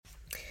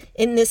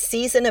In this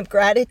season of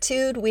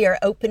gratitude, we are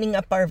opening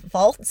up our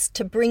vaults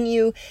to bring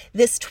you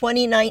this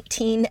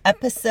 2019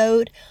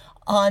 episode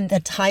on the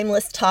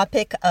timeless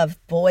topic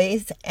of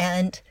boys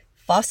and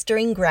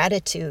fostering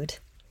gratitude.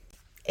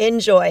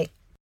 Enjoy.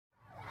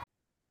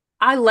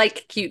 I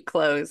like cute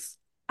clothes.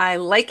 I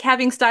like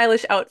having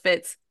stylish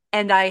outfits,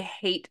 and I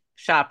hate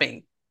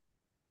shopping.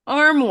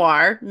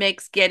 Armoire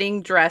makes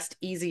getting dressed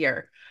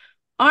easier.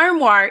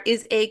 Armoire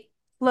is a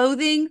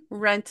clothing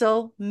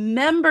rental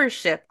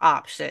membership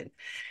option.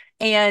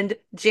 And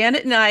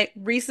Janet and I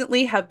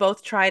recently have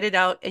both tried it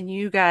out, and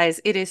you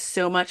guys, it is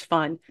so much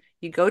fun.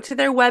 You go to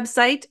their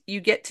website,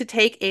 you get to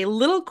take a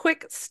little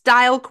quick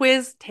style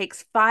quiz,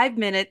 takes 5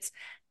 minutes,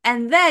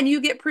 and then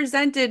you get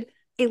presented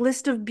a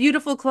list of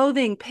beautiful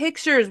clothing,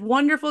 pictures,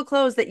 wonderful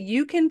clothes that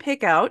you can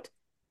pick out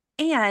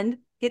and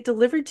get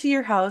delivered to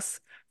your house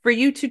for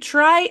you to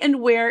try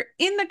and wear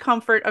in the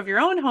comfort of your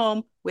own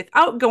home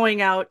without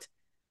going out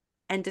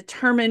and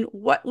determine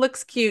what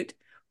looks cute,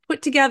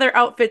 put together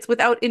outfits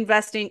without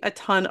investing a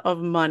ton of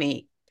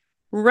money.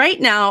 Right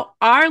now,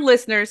 our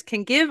listeners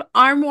can give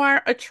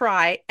Armoire a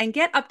try and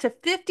get up to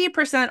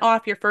 50%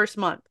 off your first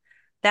month.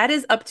 That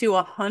is up to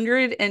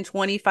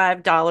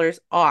 $125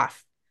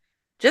 off.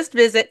 Just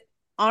visit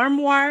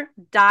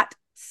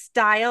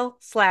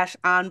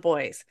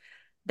armoire.style/onboys.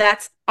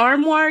 That's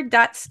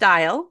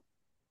armoire.style,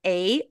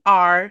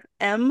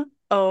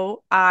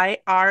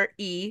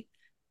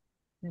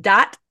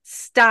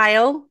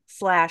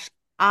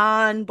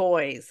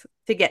 ARMOIRE.style/onboys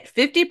to get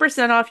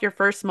 50% off your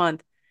first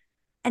month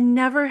and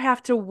never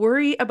have to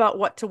worry about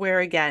what to wear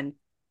again.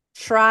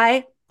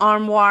 Try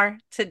Armoire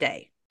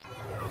today.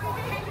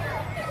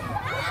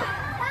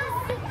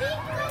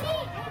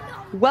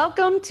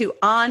 Welcome to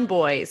On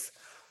Boys,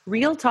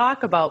 real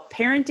talk about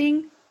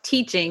parenting,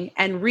 teaching,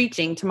 and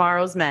reaching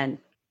tomorrow's men.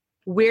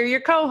 We're your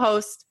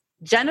co-hosts,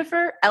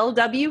 Jennifer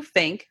L.W.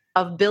 Fink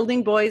of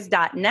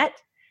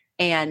buildingboys.net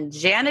and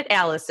Janet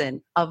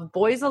Allison of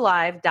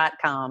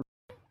boysalive.com.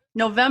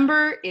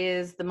 November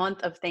is the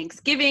month of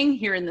Thanksgiving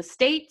here in the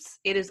States.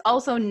 It is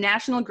also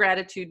National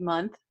Gratitude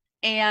Month.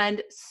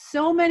 And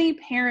so many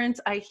parents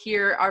I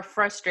hear are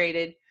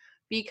frustrated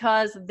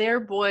because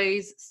their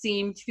boys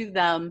seem to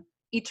them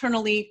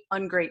eternally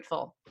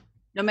ungrateful.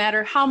 No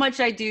matter how much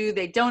I do,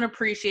 they don't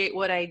appreciate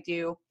what I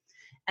do.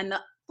 And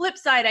the flip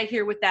side I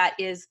hear with that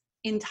is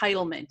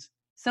entitlement.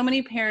 So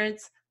many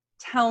parents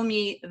tell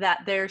me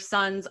that their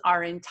sons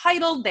are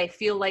entitled. They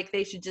feel like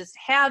they should just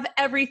have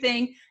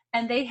everything.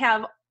 And they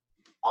have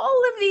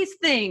all of these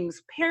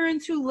things,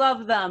 parents who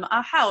love them,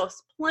 a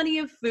house, plenty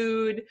of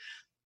food,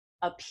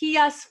 a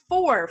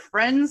PS4,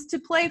 friends to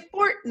play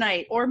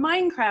Fortnite or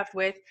Minecraft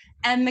with,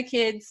 and the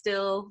kids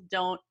still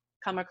don't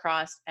come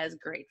across as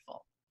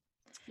grateful.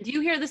 Do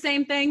you hear the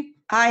same thing?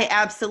 I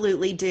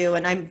absolutely do.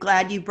 And I'm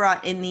glad you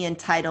brought in the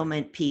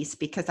entitlement piece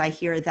because I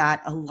hear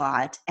that a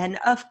lot. And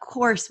of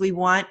course, we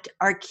want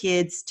our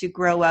kids to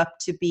grow up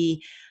to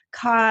be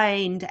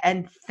kind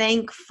and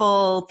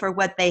thankful for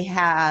what they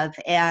have.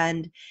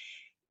 And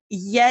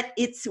yet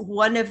it's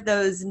one of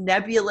those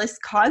nebulous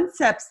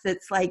concepts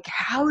that's like,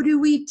 how do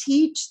we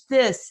teach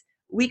this?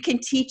 We can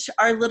teach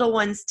our little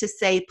ones to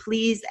say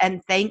please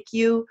and thank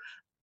you.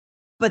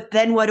 But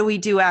then what do we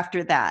do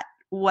after that?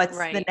 What's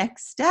the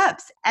next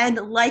steps?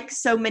 And like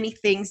so many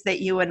things that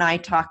you and I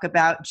talk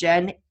about,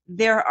 Jen,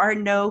 there are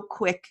no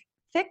quick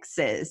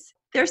fixes.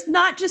 There's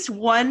not just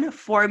one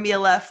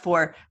formula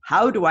for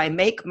how do I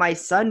make my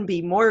son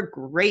be more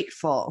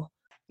grateful.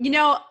 You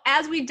know,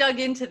 as we dug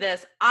into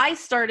this, I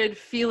started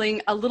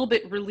feeling a little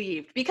bit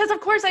relieved because,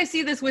 of course, I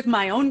see this with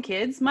my own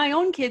kids. My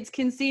own kids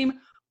can seem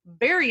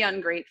very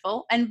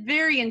ungrateful and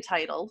very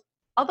entitled.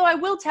 Although I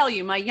will tell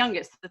you, my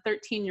youngest, the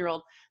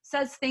 13-year-old,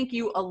 says thank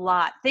you a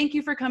lot. Thank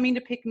you for coming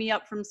to pick me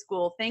up from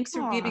school. Thanks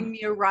for giving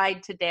me a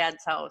ride to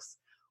Dad's house,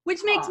 which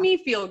makes me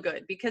feel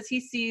good because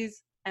he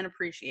sees and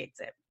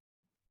appreciates it.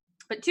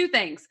 But two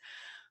things.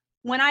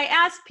 When I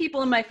ask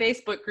people in my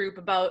Facebook group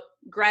about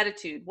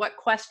gratitude, what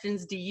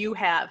questions do you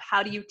have?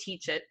 How do you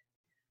teach it?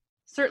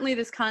 Certainly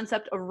this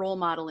concept of role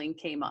modeling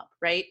came up,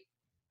 right?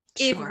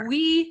 Sure. If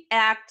we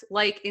act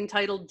like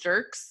entitled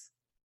jerks,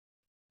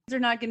 they're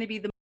not going to be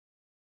the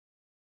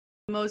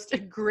most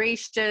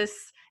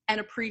gracious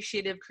and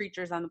appreciative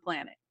creatures on the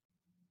planet.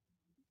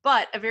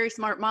 But a very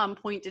smart mom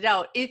pointed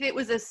out, if it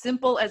was as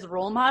simple as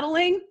role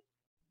modeling,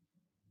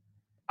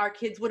 our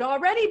kids would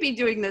already be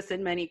doing this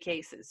in many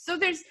cases. So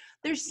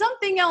there's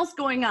something else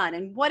going on.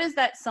 And what is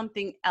that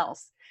something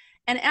else?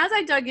 And as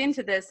I dug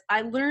into this,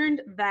 I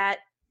learned that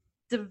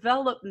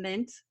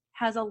development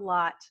has a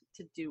lot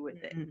to do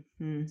with it.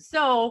 Mm-hmm.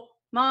 So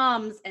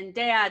moms and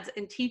dads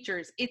and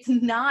teachers, it's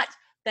not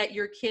that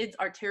your kids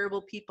are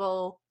terrible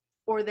people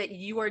or that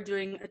you are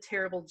doing a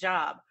terrible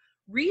job.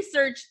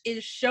 Research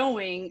is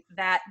showing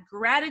that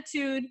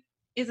gratitude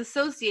is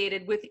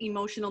associated with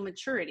emotional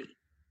maturity.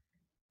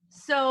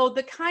 So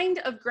the kind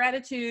of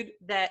gratitude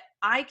that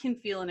I can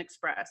feel and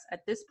express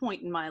at this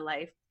point in my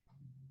life,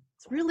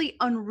 it's really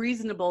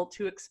unreasonable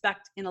to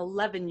expect an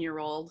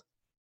 11-year-old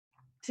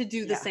to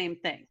do the same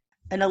thing.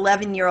 An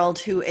 11-year-old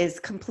who is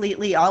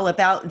completely all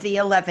about the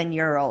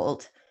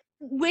 11-year-old.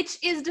 Which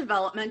is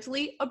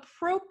developmentally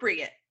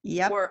appropriate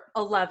Yep. for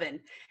 11.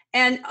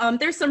 And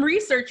there's some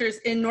researchers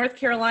in North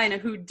Carolina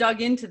who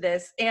dug into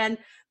this. And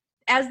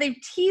as they've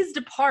teased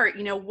apart,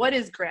 what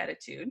is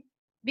gratitude?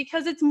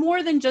 Because it's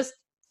more than just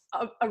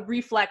a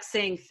reflex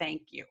saying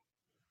thank you.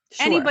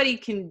 Sure. Anybody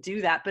can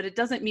do that, but it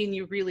doesn't mean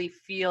you really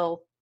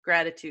feel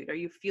gratitude or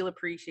you feel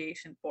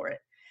appreciation for it.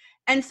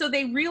 And so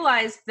they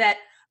realized that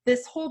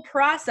this whole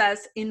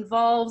process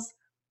involves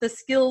the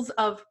skills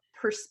of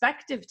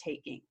perspective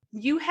taking.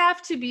 You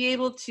have to be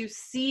able to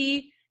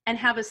see and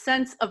have a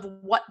sense of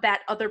what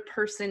that other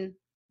person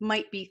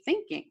might be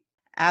thinking.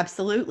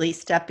 Absolutely.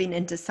 Stepping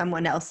into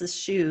someone else's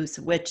shoes,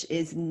 which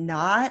is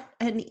not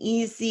an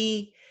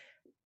easy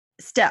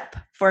step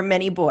for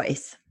many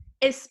boys.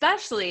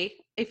 Especially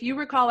if you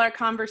recall our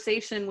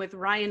conversation with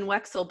Ryan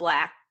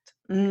Wexelblack,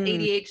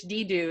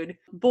 ADHD dude.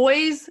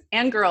 Boys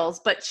and girls,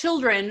 but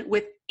children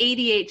with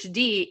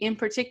ADHD in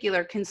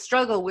particular can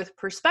struggle with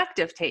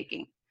perspective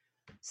taking.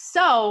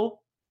 So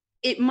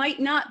it might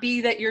not be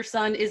that your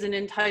son is an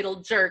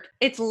entitled jerk.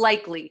 It's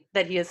likely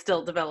that he is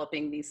still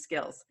developing these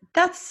skills.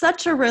 That's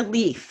such a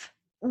relief.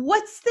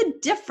 What's the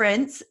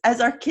difference as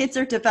our kids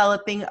are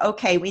developing?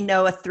 Okay, we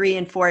know a 3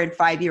 and 4 and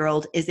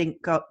 5-year-old isn't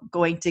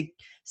going to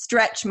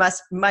stretch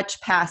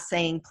much past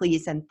saying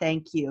please and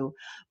thank you.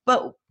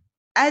 But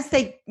as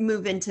they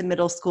move into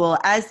middle school,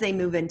 as they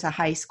move into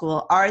high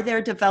school, are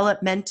there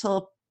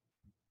developmental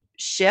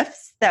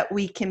shifts that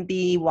we can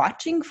be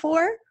watching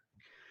for?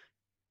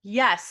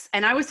 Yes,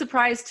 and I was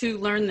surprised to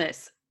learn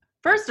this.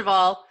 First of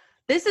all,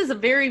 this is a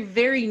very,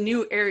 very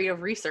new area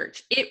of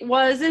research. It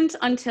wasn't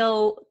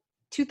until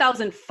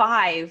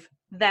 2005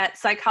 that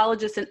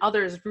psychologists and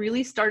others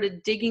really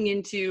started digging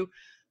into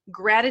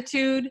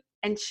gratitude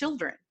and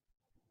children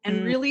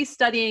and really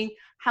studying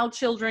how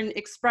children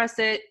express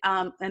it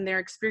and their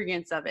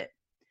experience of it.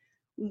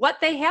 What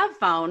they have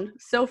found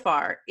so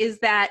far is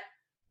that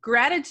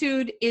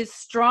gratitude is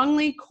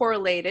strongly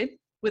correlated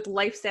with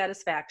life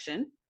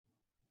satisfaction,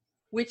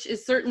 which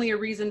is certainly a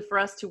reason for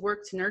us to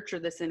work to nurture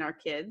this in our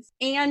kids.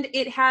 And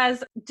it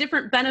has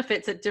different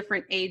benefits at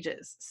different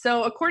ages.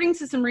 So according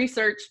to some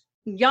research,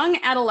 young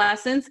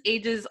adolescents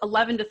ages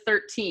 11 to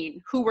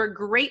 13 who were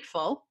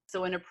grateful,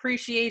 so an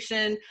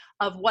appreciation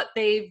of what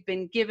they've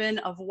been given,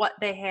 of what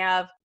they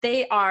have,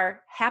 they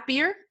are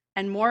happier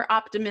and more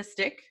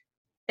optimistic.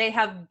 They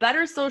have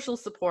better social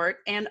support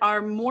and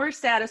are more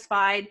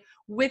satisfied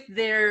with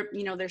their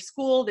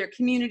school, their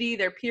community,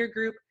 their peer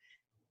group,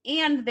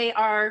 and they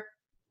are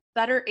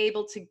better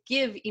able to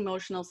give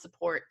emotional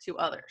support to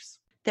others.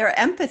 Their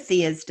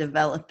empathy is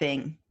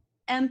developing.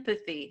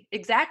 Empathy,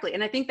 exactly.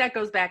 And I think that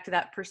goes back to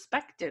that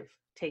perspective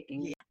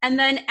taking. Yeah. And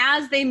then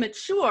as they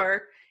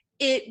mature,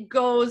 it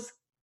goes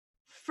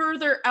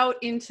further out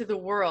into the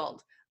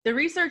world. The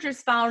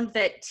researchers found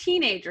that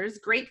teenagers,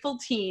 grateful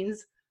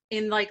teens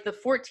in like the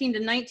 14 to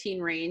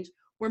 19 range,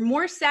 were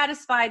more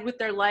satisfied with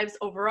their lives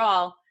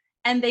overall,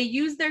 and they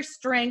use their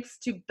strengths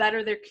to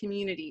better their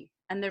community.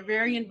 And they're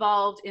very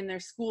involved in their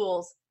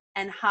schools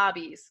and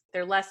hobbies.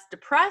 They're less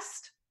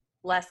depressed,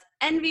 less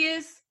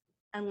envious,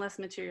 and less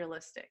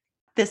materialistic.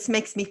 This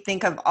makes me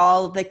think of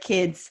all the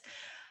kids.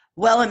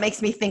 Well, it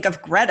makes me think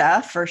of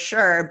Greta for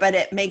sure, but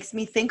it makes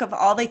me think of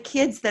all the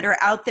kids that are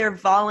out there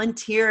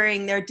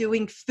volunteering. They're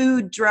doing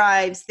food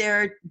drives.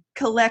 They're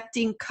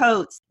collecting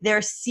coats.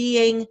 They're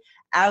seeing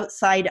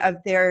outside of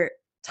their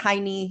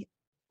tiny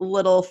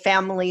little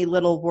family,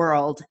 little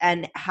world,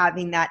 and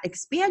having that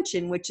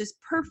expansion, which is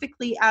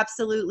perfectly,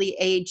 absolutely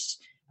age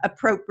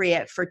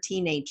appropriate for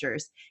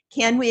teenagers.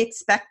 Can we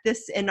expect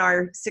this in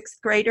our 6th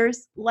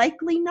graders?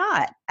 Likely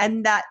not.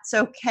 And that's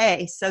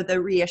okay. So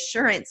the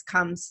reassurance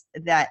comes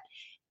that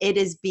it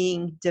is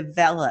being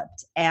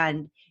developed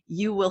and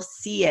you will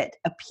see it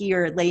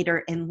appear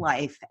later in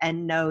life,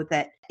 and know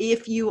that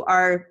if you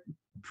are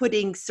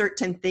putting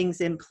certain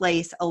things in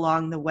place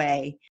along the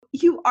way,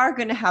 you are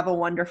going to have a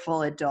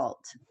wonderful adult.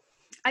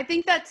 I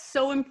think that's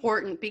so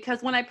important,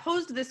 because when I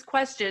posed this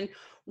question,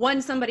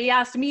 one somebody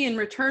asked me in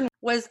return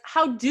was,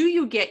 how do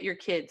you get your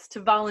kids to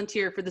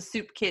volunteer for the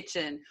soup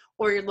kitchen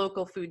or your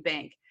local food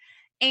bank?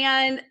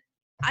 And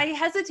I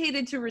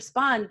hesitated to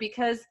respond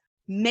because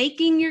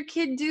making your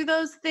kid do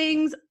those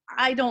things,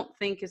 I don't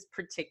think is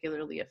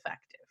particularly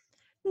effective.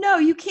 No,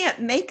 you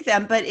can't make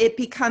them, but it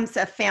becomes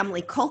a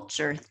family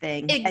culture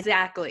thing.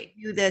 Exactly.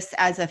 We do this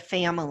as a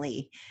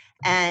family,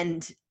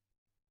 and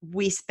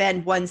we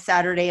spend one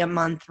Saturday a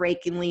month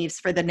raking leaves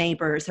for the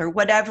neighbors or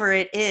whatever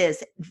it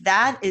is.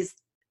 That is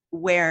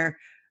where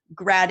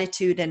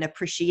gratitude and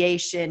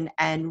appreciation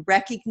and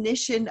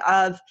recognition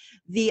of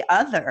the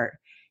other.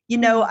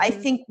 I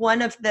think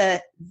one of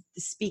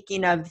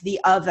speaking of the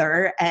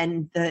other,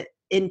 and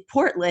in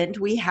Portland,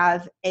 we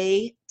have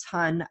a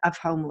ton of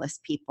homeless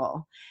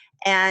people,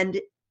 and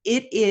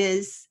it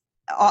is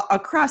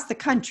across the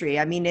country.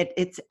 I mean,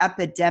 it's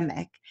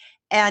epidemic.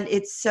 And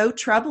it's so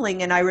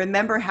troubling. And I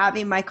remember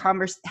having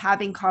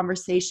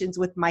conversations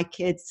with my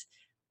kids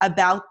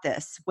about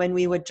this when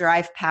we would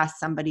drive past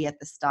somebody at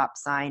the stop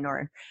sign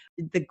or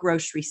the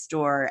grocery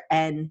store.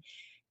 And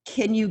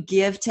can you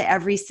give to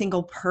every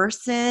single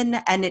person?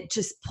 And it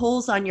just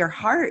pulls on your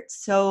heart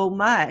so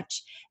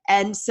much.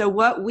 And so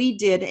what we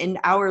did in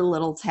our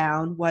little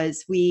town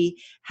was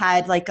we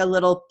had like a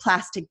little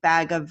plastic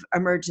bag of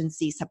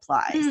emergency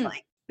supplies,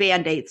 like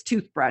Band-Aids,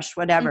 toothbrush,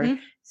 whatever.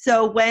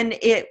 So when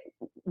it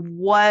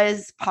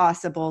was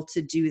possible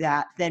to do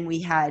that, then we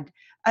had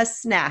a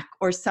snack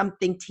or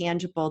something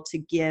tangible to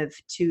give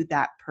to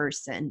that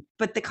person.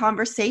 But the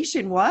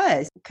conversation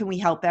was, can we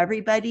help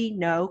everybody?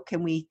 No.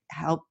 Can we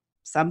help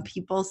some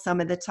people some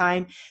of the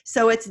time?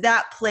 So it's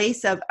that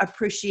place of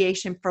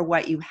appreciation for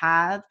what you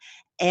have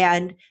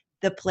and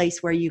the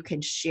place where you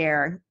can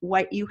share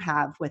what you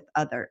have with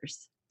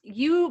others.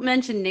 You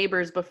mentioned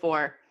neighbors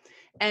before,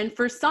 and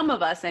for some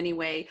of us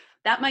anyway,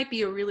 that might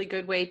be a really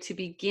good way to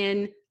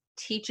begin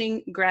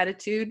teaching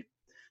gratitude.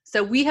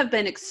 So we have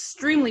been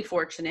extremely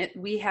fortunate.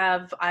 We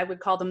have, I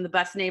would call them the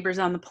best neighbors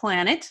on the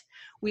planet.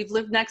 We've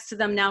lived next to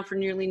them now for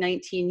nearly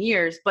 19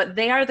 years, but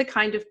they are the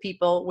kind of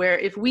people where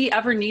if we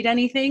ever need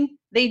anything,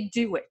 they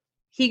do it.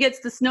 He gets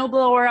the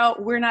snowblower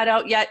out. We're not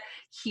out yet.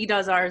 He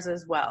does ours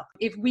as well.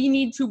 If we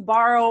need to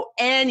borrow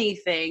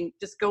anything,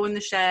 just go in the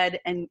shed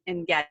and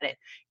get it.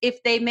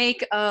 If they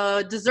make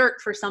a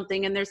dessert for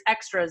something and there's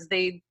extras,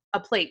 a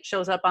plate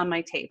shows up on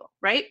my table,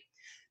 right?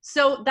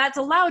 So that's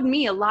allowed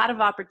me a lot of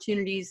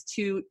opportunities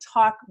to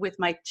talk with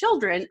my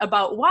children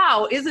about,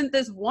 wow, isn't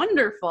this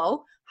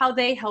wonderful how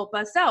they help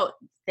us out?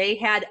 They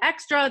had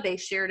extra, they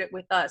shared it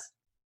with us.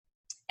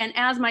 And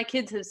as my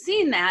kids have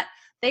seen that,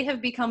 they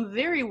have become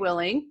very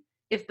willing.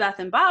 If Beth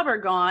and Bob are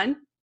gone,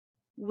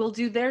 we'll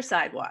do their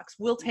sidewalks.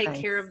 We'll take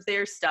care of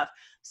their stuff.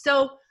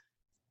 So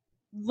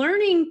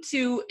learning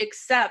to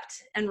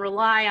accept and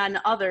rely on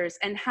others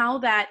and how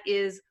that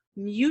is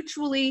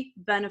mutually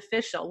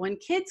beneficial. When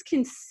kids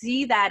can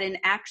see that in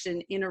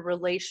action in a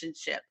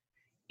relationship,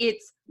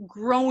 it's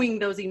growing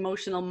those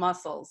emotional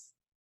muscles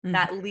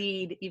that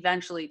lead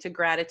eventually to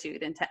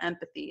gratitude and to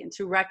empathy and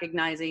to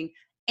recognizing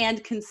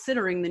and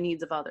considering the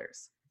needs of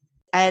others.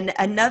 And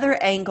another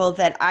angle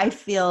that I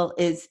feel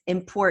is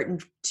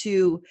important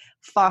to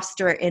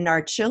foster in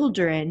our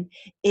children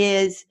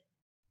is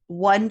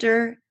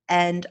wonder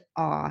and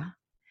awe.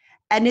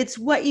 And it's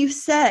what you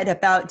said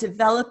about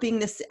developing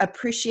this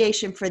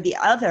appreciation for the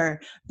other,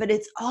 but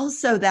it's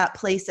also that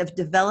place of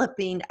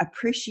developing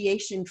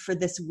appreciation for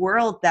this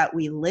world that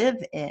we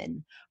live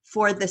in,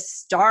 for the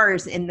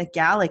stars in the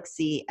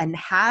galaxy, and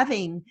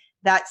having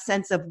that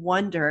sense of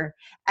wonder.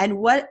 And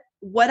what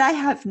I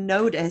have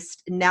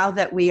noticed now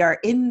that we are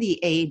in the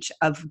age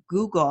of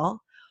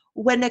Google,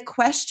 when a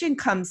question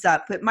comes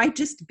up, it might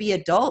just be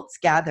adults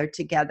gathered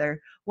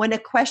together. When a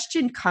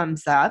question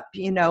comes up,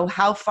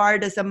 how far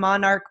does a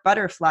monarch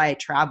butterfly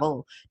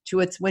travel to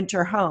its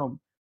winter home?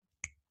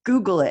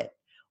 Google it.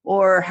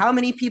 Or how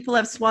many people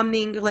have swum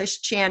the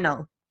English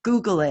Channel?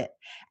 Google it.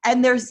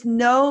 And there's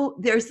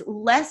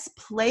less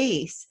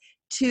place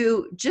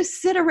to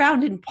just sit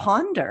around and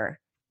ponder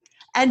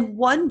and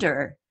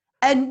wonder.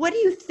 And what do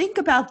you think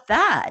about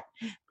that?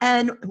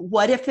 And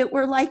what if it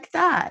were like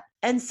that?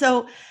 And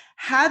so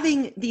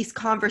having these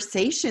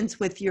conversations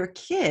with your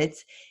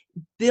kids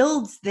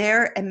builds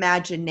their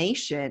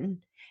imagination,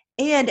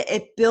 and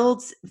it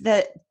builds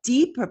the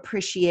deep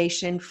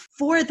appreciation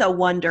for the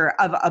wonder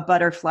of a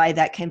butterfly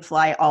that can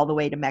fly all the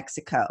way to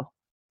Mexico.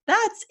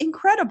 That's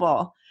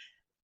incredible.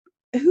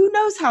 Who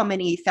knows how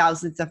many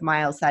thousands of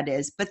miles that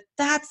is, but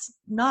that's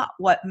not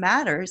what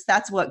matters.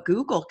 That's what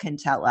Google can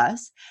tell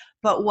us.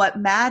 But what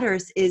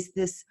matters is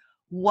this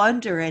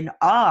wonder and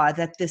awe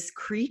that this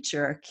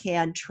creature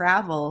can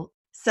travel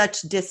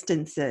such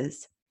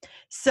distances.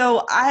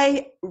 So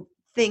I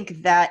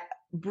think that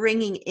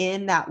bringing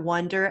in that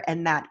wonder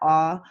and that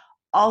awe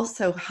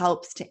also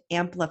helps to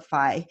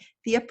amplify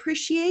the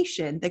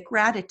appreciation, the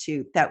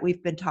gratitude that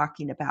we've been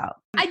talking about.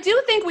 I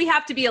do think we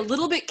have to be a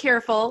little bit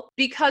careful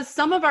because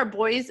some of our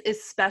boys,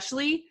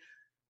 especially,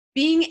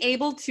 being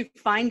able to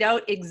find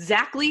out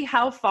exactly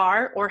how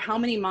far or how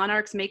many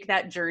monarchs make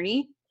that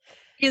journey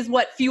is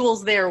what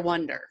fuels their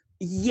wonder.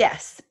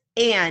 Yes.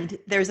 And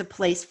there's a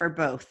place for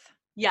both.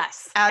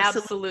 Yes,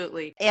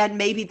 absolutely. And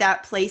maybe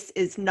that place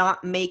is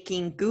not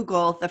making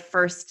Google the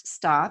first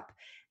stop.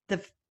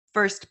 The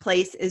first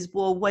place is,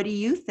 well, what do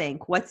you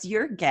think? What's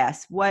your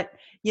guess? What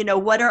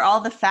are all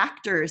the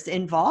factors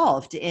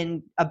involved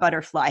in a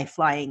butterfly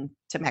flying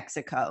to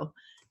Mexico?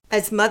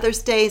 As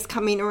Mother's Day is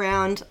coming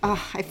around,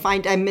 I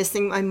find I'm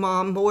missing my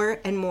mom more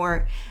and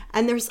more.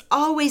 And there's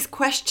always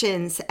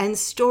questions and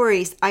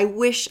stories I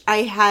wish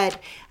I had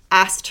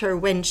asked her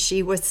when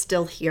she was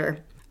still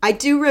here. I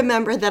do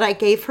remember that I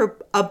gave her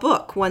a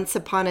book once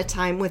upon a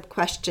time with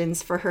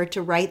questions for her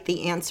to write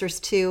the answers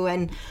to,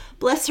 and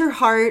bless her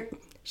heart,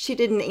 she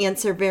didn't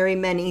answer very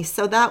many,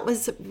 so that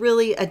was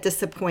really a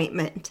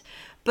disappointment.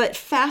 But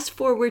fast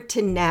forward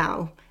to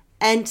now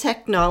and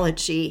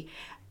technology,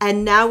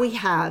 and now we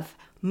have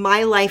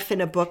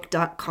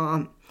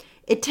mylifeinabook.com.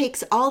 It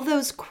takes all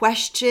those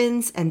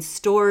questions and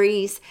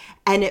stories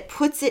and it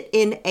puts it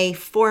in a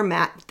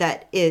format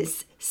that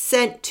is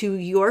sent to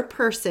your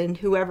person,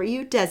 whoever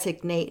you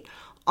designate,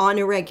 on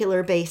a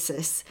regular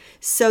basis,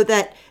 so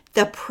that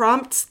the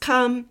prompts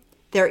come,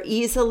 they're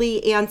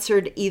easily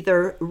answered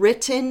either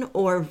written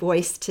or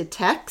voice to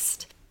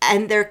text,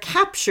 and they're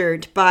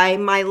captured by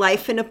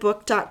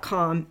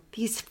mylifeinabook.com.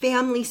 These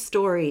family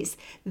stories,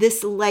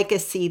 this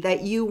legacy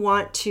that you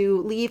want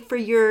to leave for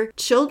your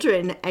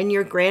children and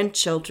your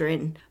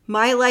grandchildren.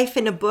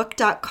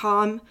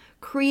 mylifeinabook.com.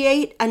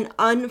 Create an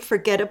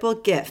unforgettable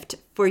gift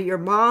for your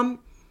mom,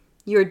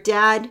 your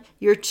dad,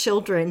 your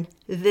children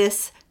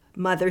this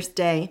Mother's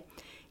Day.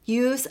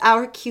 Use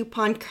our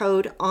coupon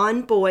code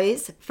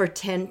ONBOYS for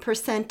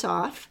 10%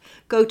 off.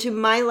 Go to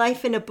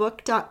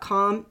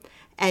mylifeinabook.com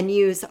and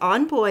use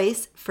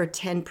ONBOYS for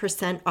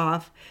 10%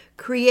 off.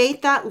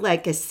 Create that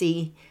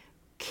legacy.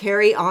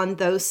 Carry on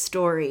those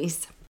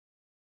stories.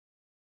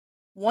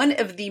 One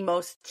of the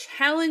most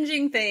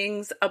challenging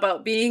things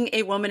about being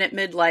a woman at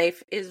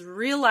midlife is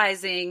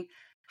realizing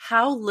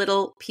how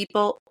little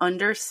people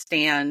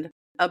understand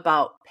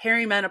about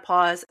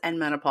perimenopause and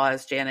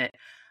menopause, Janet.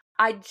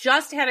 I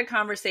just had a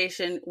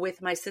conversation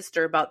with my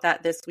sister about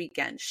that this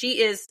weekend.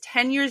 She is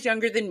 10 years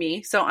younger than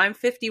me, so I'm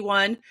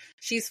 51,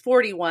 she's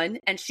 41,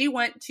 and she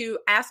went to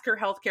ask her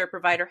healthcare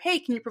provider, hey,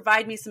 can you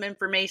provide me some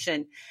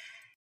information?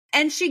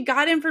 And she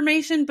got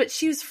information, but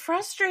she was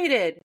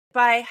frustrated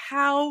by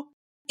how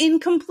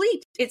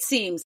incomplete it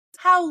seems,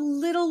 how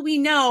little we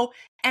know,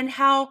 and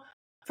how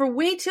for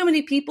way too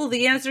many people,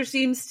 the answer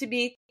seems to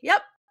be,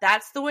 yep,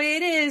 that's the way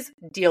it is,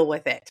 deal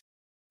with it.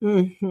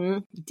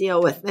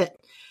 Deal with it.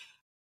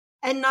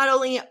 And not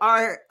only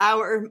are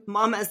our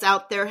mamas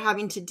out there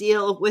having to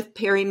deal with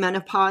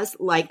perimenopause,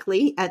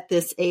 likely at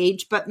this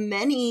age, but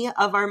many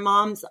of our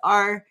moms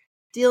are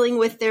dealing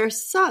with their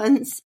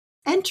sons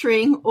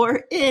entering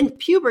or in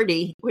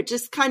puberty, which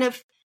is kind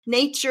of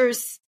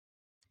nature's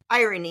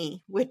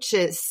irony, which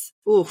is,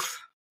 oof.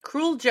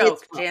 Cruel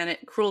joke, Janet,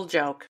 cruel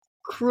joke.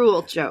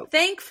 Cruel joke.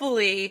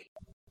 Thankfully,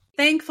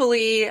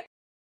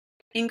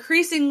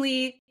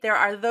 increasingly, there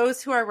are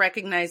those who are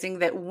recognizing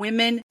that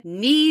women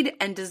need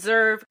and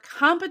deserve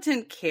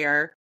competent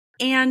care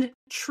and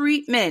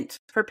treatment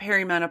for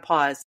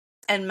perimenopause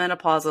and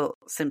menopausal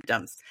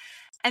symptoms.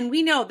 And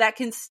we know that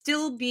can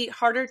still be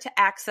harder to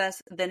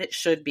access than it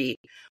should be,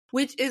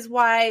 which is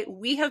why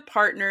we have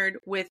partnered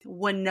with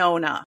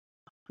Winona.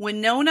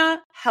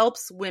 Winona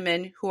helps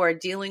women who are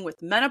dealing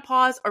with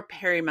menopause or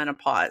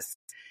perimenopause.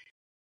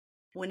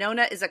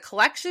 Winona is a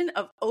collection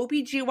of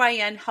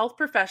OBGYN health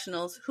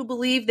professionals who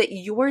believe that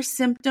your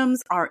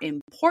symptoms are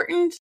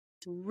important,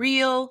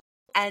 real,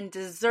 and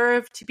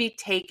deserve to be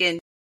taken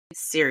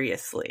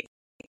seriously.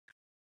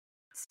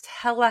 It's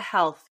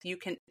telehealth. You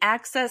can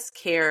access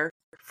care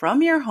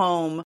from your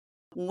home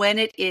when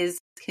it is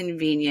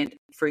convenient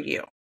for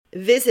you.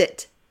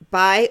 Visit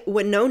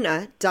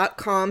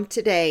bywinona.com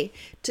today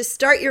to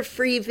start your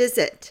free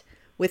visit.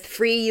 With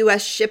free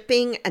U.S.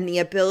 shipping and the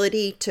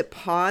ability to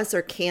pause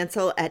or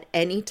cancel at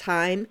any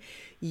time,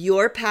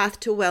 your path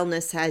to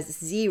wellness has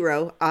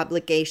zero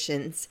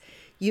obligations.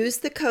 Use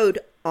the code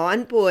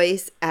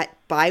ONBOYS at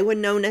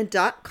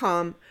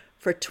bywinona.com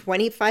for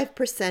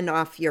 25%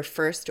 off your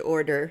first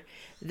order.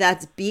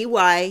 That's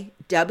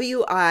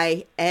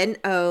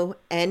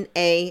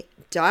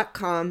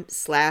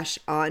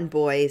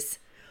bywinona.com/onboys.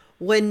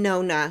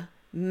 Winona,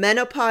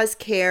 menopause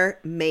care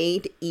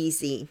made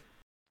easy.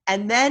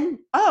 And then,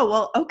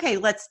 okay,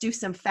 let's do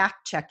some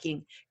fact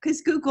checking,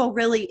 because Google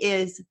really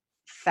is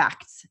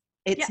facts.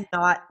 It's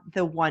not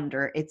the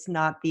wonder. It's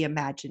not the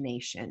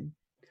imagination.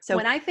 So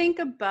when I think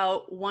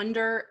about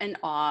wonder and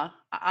awe,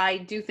 I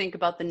do think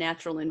about the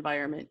natural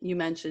environment. You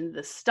mentioned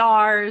the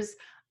stars,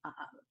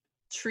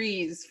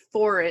 trees,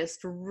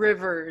 forest,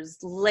 rivers,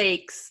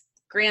 lakes,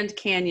 Grand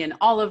Canyon,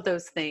 all of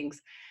those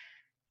things.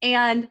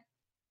 And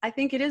I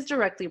think it is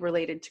directly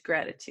related to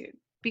gratitude,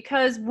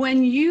 because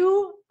when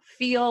you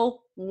feel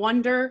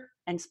wonder,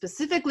 and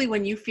specifically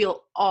when you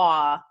feel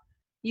awe,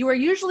 you are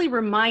usually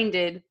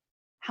reminded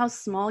how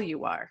small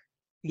you are.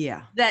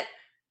 Yeah. That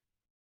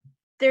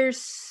there's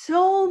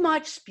so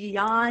much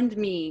beyond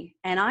me,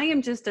 and I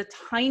am just a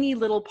tiny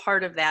little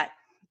part of that.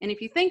 And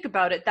if you think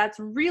about it, that's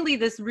really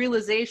this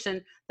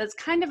realization that's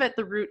kind of at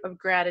the root of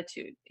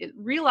gratitude.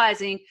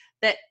 Realizing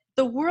that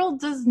the world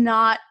does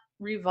not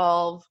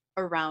revolve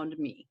around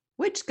me.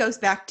 Which goes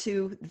back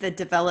to the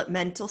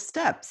developmental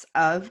steps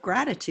of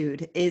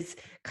gratitude, is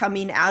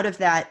coming out of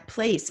that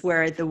place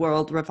where the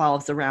world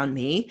revolves around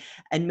me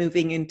and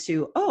moving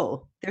into,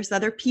 there's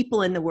other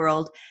people in the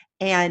world.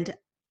 And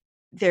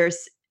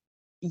there's,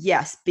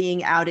 yes,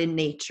 being out in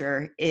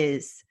nature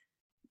is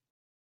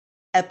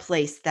a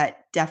place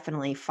that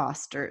definitely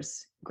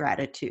fosters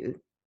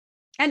gratitude.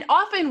 And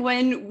often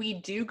when we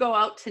do go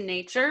out to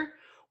nature,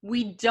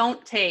 we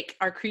don't take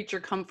our creature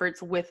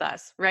comforts with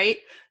us, right?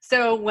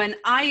 So when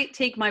I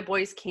take my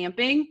boys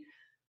camping,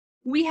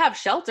 we have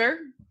shelter.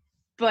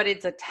 but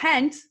it's a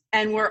tent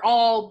and we're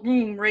all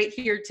right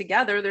here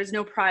together. There's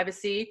no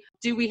privacy.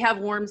 Do we have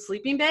warm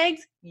sleeping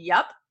bags?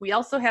 Yep. We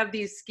also have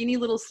these skinny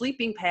little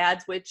sleeping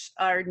pads, which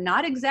are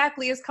not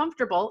exactly as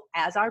comfortable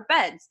as our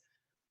beds.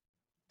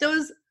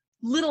 Those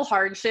little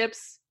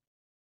hardships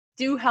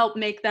do help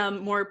make them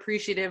more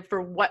appreciative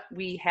for what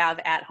we have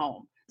at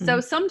home. So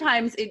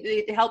sometimes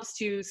it helps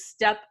to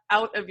step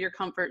out of your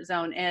comfort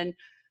zone and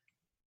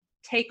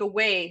take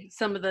away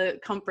some of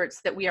the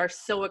comforts that we are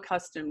so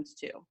accustomed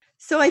to.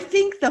 So I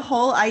think the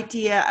whole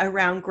idea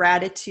around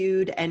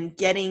gratitude and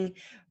getting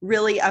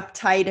really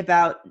uptight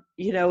about,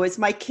 is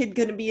my kid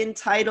going to be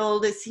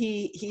entitled? Is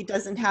he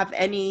doesn't have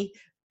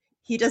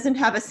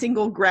a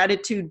single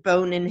gratitude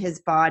bone in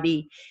his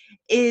body,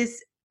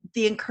 is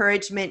the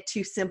encouragement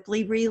to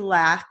simply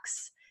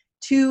relax.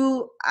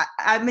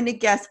 I'm going to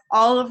guess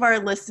all of our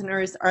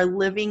listeners are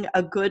living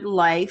a good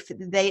life.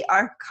 They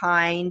are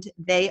kind.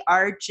 They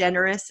are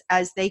generous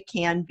as they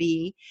can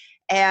be.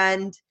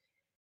 And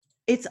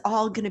it's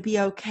all going to be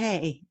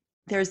okay.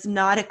 There's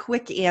not a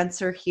quick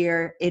answer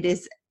here. It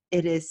is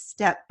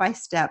step by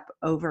step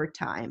over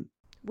time.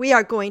 We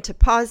are going to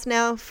pause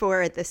now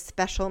for this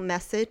special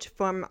message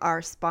from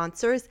our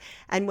sponsors.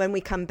 And when we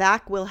come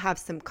back, we'll have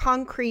some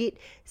concrete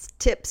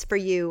tips for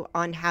you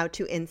on how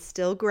to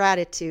instill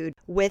gratitude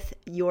with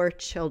your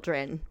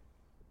children.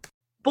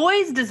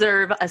 Boys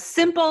deserve a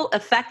simple,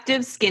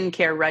 effective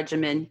skincare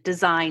regimen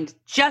designed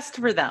just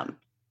for them.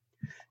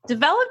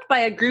 Developed by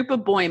a group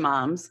of boy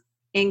moms,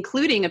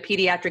 including a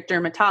pediatric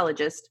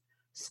dermatologist,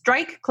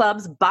 Strike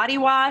Club's body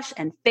wash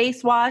and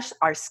face wash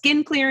are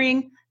skin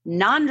clearing,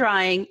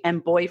 non-drying,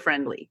 and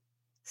boy-friendly.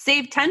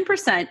 Save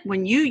 10%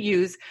 when you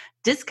use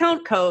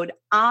discount code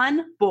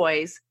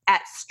ONBOYS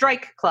at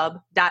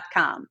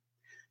strikeclub.com.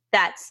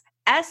 That's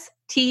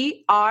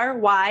STRYKE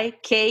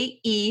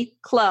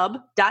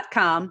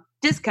club.com,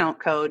 discount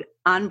code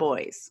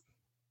ONBOYS.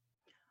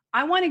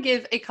 I want to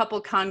give a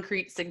couple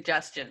concrete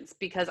suggestions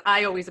because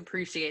I always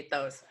appreciate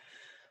those.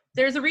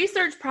 There's a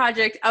research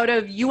project out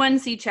of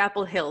UNC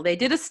Chapel Hill. They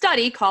did a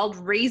study called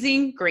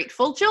Raising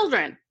Grateful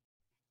Children.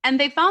 And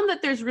they found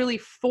that there's really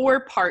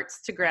 4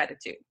 parts to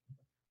gratitude.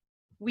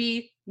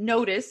 We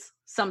notice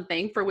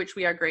something for which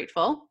we are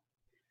grateful.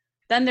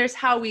 Then there's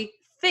how we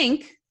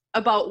think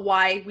about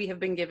why we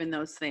have been given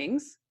those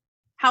things,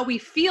 how we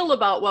feel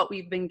about what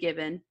we've been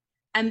given,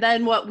 and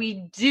then what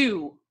we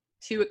do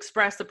to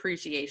express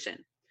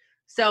appreciation.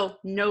 So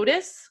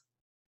notice,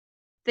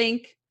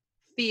 think,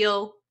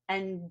 feel,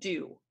 and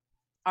do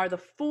are the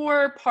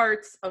 4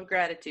 parts of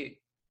gratitude.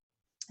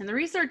 And the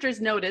researchers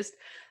noticed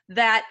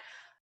that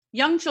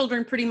young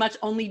children pretty much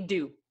only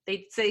do.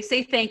 They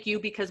say thank you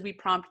because we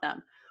prompt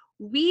them.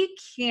 We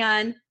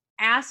can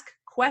ask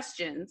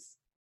questions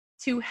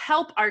to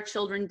help our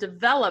children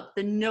develop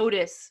the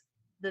notice,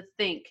 the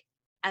think,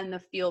 and the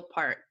feel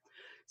part.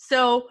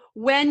 So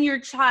when your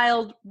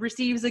child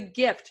receives a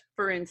gift,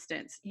 for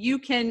instance, you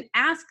can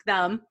ask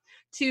them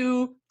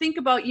to think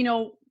about,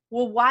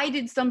 why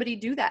did somebody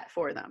do that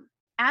for them?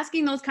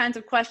 Asking those kinds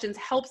of questions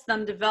helps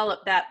them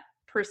develop that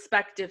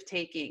perspective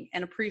taking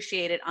and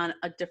appreciate it on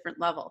a different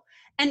level.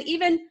 And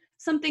even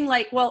something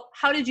like, well,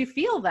 how did you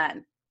feel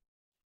then?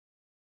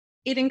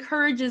 It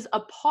encourages a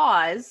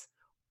pause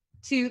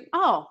to,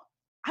 I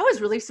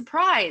was really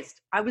surprised.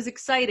 I was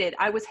excited.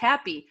 I was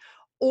happy.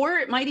 Or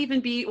it might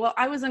even be, well,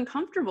 I was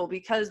uncomfortable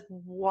because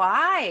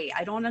why?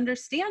 I don't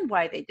understand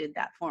why they did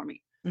that for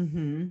me.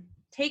 Mm-hmm.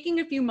 Taking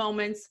a few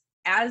moments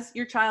as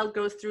your child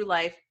goes through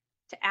life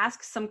to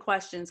ask some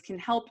questions can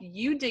help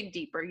you dig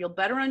deeper. You'll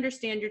better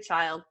understand your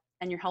child,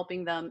 and you're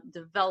helping them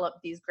develop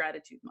these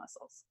gratitude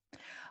muscles.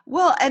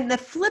 Well, and the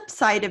flip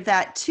side of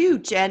that too,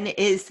 Jen,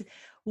 is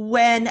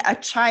when a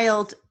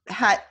child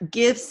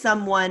gives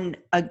someone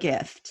a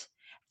gift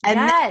and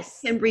yes,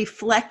 then can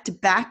reflect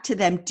back to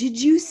them.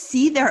 Did you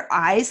see their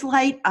eyes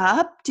light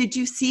up? Did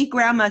you see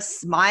grandma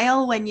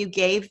smile when you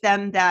gave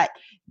them that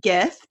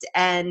gift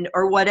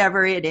or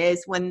whatever it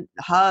is, when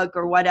hug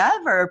or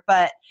whatever,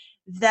 but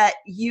that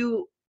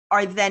you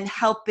are then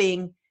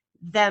helping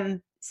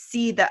them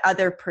see the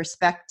other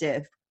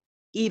perspective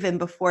even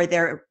before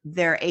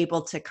they're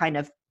able to kind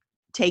of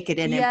take it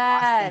in and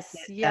process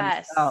it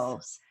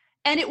themselves.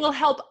 And it will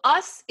help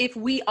us if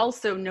we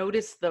also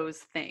notice those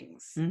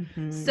things.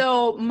 Mm-hmm.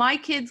 So my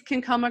kids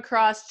can come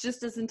across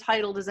just as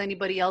entitled as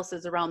anybody else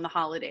is around the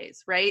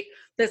holidays, right?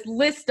 This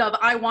list of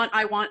I want.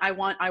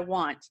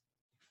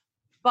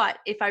 But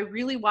if I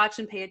really watch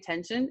and pay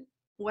attention,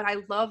 what I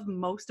love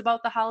most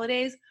about the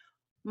holidays,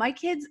 my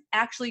kids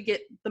actually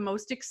get the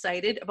most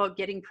excited about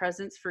getting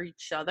presents for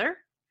each other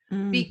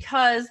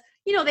because,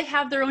 they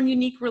have their own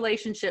unique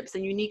relationships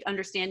and unique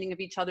understanding of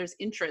each other's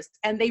interests.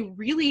 And they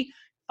really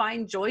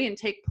find joy and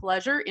take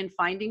pleasure in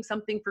finding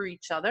something for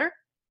each other.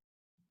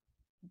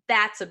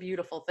 That's a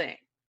beautiful thing.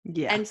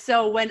 Yeah. And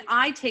so when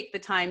I take the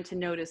time to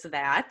notice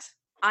that,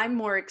 I'm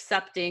more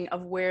accepting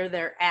of where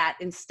they're at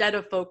instead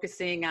of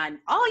focusing on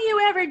all you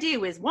ever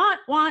do is want.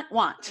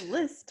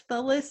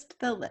 The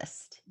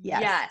list.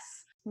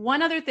 Yes.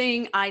 One other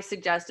thing I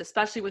suggest,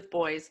 especially with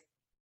boys,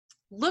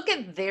 Look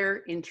at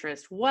their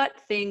interest.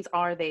 What things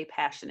are they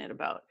passionate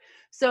about?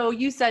 So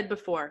you said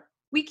before,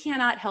 we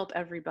cannot help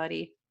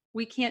everybody.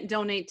 We can't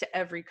donate to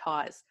every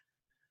cause.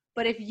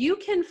 But if you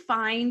can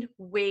find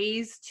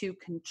ways to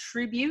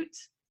contribute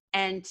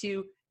and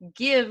to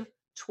give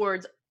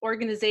towards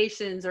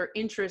organizations or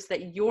interests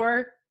that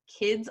your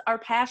kids are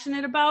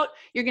passionate about,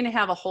 you're going to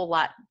have a whole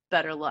lot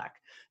better luck.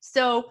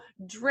 So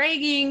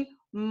dragging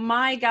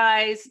my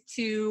guys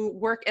to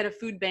work at a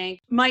food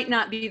bank might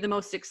not be the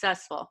most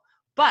successful,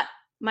 but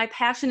my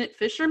passionate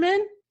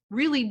fishermen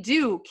really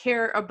do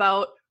care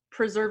about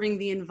preserving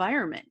the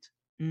environment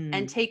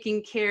and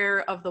taking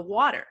care of the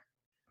water.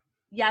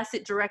 Yes,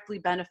 it directly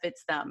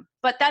benefits them,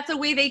 but that's a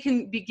way they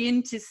can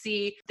begin to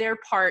see their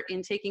part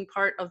in taking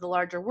part of the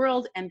larger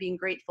world and being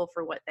grateful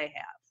for what they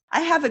have. I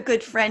have a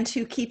good friend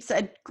who keeps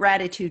a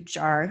gratitude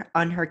jar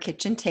on her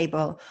kitchen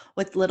table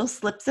with little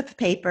slips of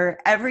paper.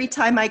 Every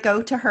time I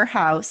go to her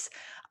house,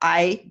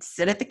 I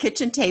sit at the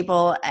kitchen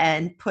table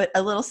and put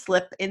a little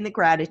slip in the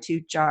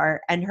gratitude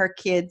jar, and her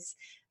kids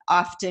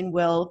often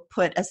will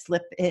put a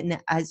slip in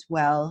as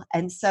well.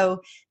 And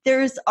so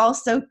there's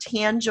also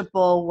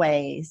tangible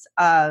ways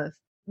of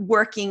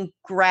working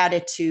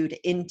gratitude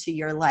into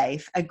your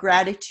life. A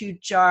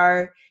gratitude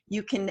jar,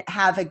 you can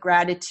have a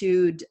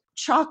gratitude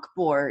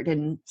chalkboard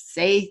and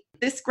say,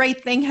 this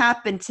great thing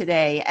happened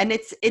today. And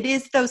it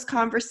is those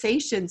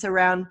conversations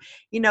around,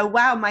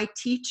 wow, my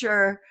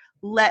teacher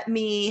let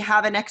me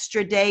have an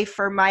extra day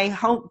for my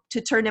home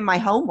to turn in my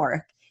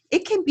homework.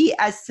 It can be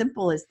as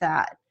simple as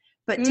that.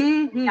 But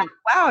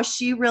wow,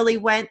 she really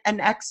went an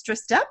extra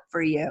step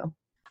for you.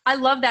 I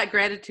love that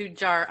gratitude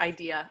jar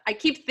idea. I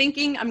keep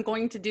thinking I'm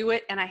going to do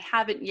it and I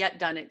haven't yet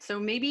done it. So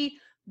maybe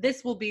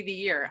this will be the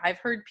year. I've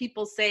heard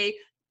people say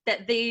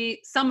that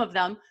some of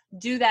them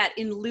do that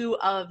in lieu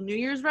of New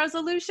Year's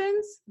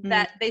resolutions,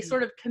 that they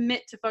sort of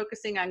commit to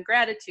focusing on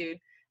gratitude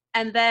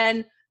and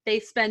then they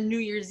spend New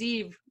Year's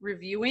Eve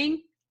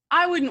reviewing.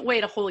 I wouldn't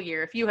wait a whole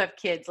year. If you have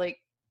kids,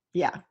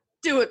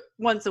 do it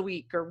once a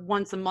week or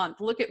once a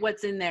month. Look at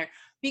what's in there,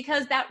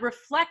 because that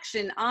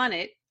reflection on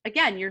it,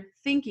 again, you're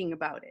thinking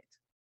about it.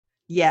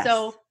 Yes.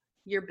 So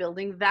you're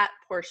building that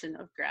portion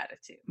of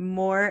gratitude.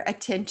 More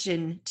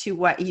attention to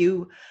what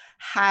you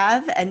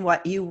have and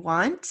what you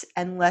want,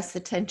 and less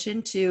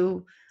attention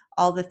to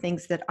all the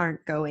things that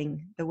aren't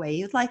going the way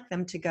you'd like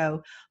them to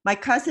go. My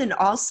cousin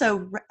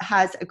also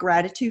has a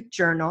gratitude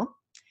journal,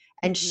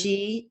 and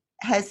she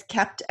has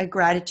kept a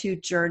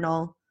gratitude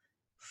journal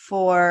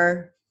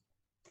for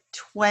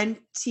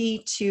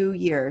 22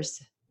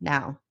 years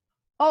now.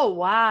 Oh,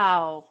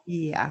 wow.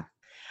 Yeah.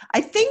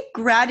 I think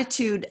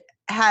gratitude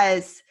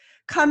has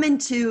come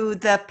into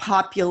the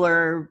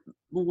popular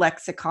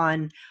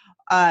lexicon,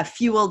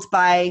 fueled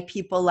by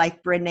people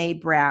like Brené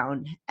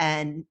Brown,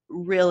 and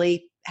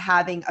really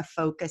having a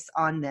focus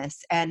on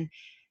this. And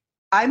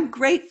I'm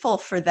grateful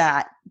for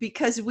that,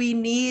 because we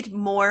need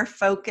more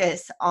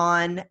focus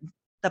on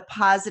the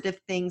positive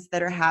things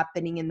that are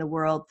happening in the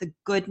world, the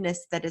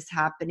goodness that is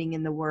happening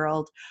in the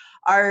world.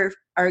 Our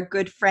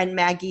good friend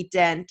Maggie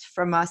Dent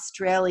from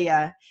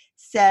Australia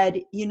said,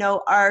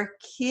 our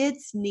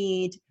kids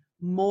need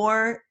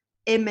more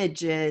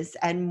images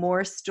and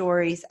more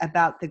stories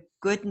about the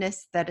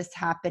goodness that is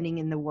happening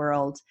in the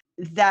world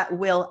that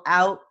will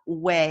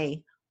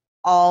outweigh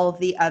all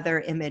the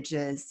other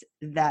images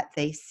that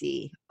they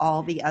see,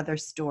 all the other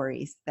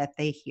stories that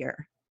they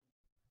hear.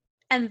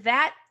 And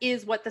that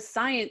is what the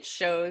science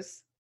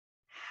shows,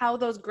 how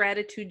those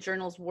gratitude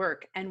journals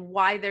work and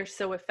why they're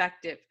so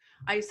effective.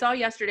 I saw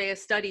yesterday a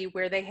study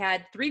where they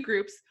had 3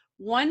 groups.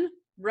 One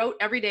wrote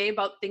every day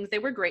about things they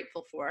were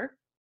grateful for.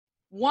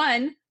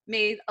 One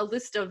made a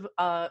list of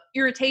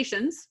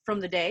irritations from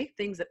the day,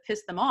 things that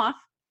pissed them off.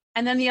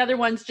 And then the other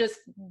ones just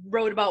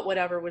wrote about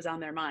whatever was on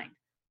their mind.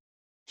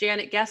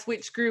 Janet, guess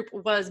which group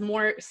was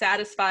more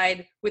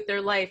satisfied with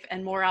their life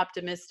and more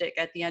optimistic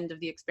at the end of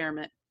the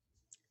experiment?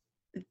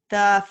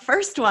 The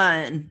first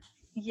one.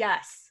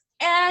 Yes.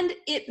 And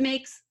it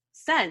makes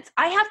sense.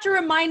 I have to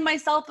remind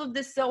myself of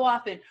this so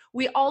often.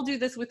 We all do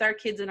this with our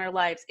kids in our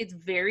lives. It's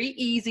very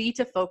easy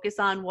to focus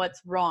on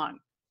what's wrong.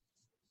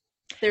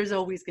 There's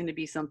always going to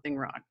be something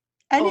wrong.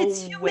 And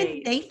it's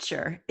human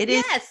nature. It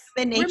is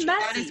human nature.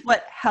 That is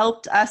what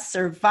helped us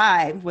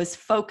survive, was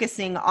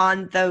focusing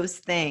on those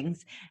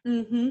things.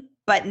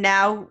 But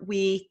now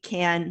we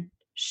can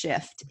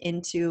shift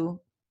into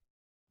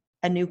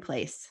a new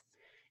place.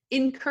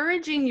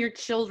 Encouraging your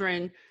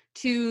children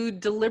to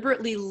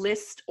deliberately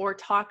list or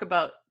talk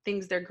about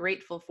things they're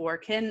grateful for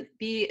can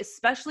be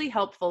especially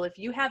helpful if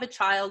you have a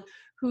child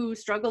who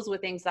struggles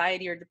with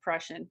anxiety or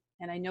depression.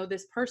 And I know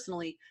this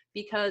personally,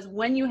 because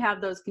when you have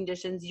those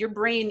conditions, your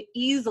brain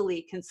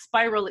easily can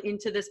spiral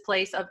into this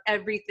place of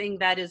everything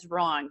that is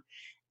wrong.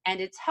 And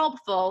it's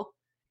helpful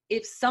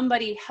if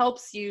somebody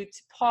helps you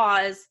to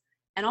pause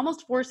and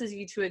almost forces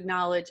you to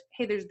acknowledge,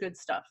 hey, there's good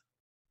stuff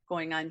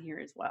going on here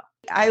as well.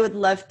 I would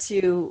love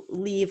to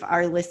leave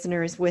our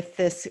listeners with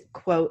this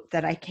quote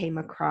that I came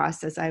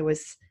across as I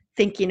was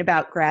thinking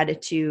about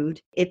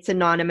gratitude. It's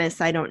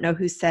anonymous. I don't know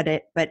who said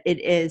it, but it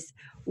is,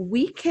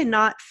 we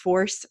cannot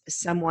force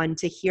someone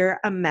to hear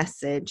a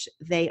message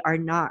they are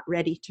not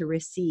ready to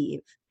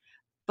receive,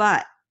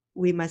 but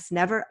we must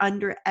never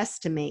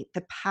underestimate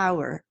the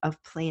power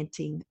of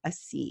planting a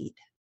seed.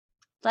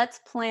 Let's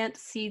plant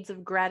seeds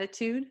of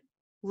gratitude.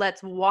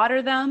 Let's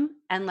water them,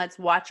 and let's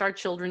watch our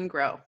children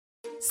grow.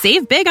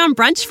 Save big on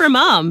brunch for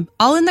mom,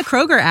 all in the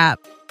Kroger app.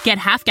 Get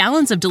half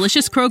gallons of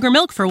delicious Kroger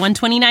milk for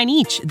 $1.29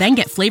 each. Then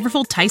get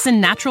flavorful Tyson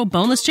natural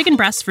boneless chicken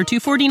breasts for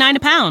 $2.49 a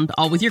pound,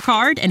 all with your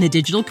card and a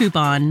digital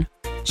coupon.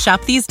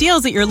 Shop these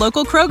deals at your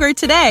local Kroger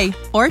today,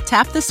 or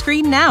tap the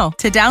screen now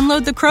to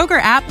download the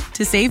Kroger app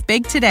to save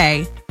big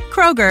today.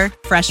 Kroger,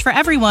 fresh for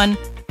everyone.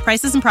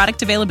 Prices and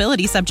product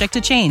availability subject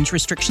to change.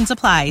 Restrictions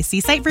apply.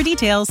 See site for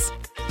details.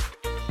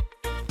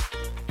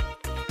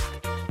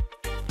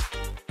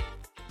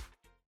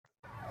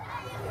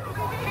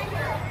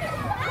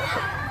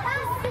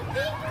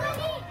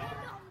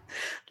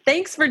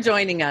 Thanks for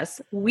joining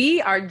us.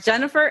 We are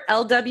Jennifer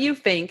L.W.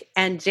 Fink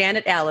and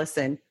Janet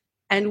Allison,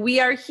 and we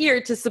are here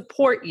to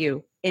support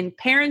you in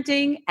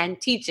parenting and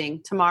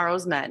teaching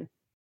tomorrow's men.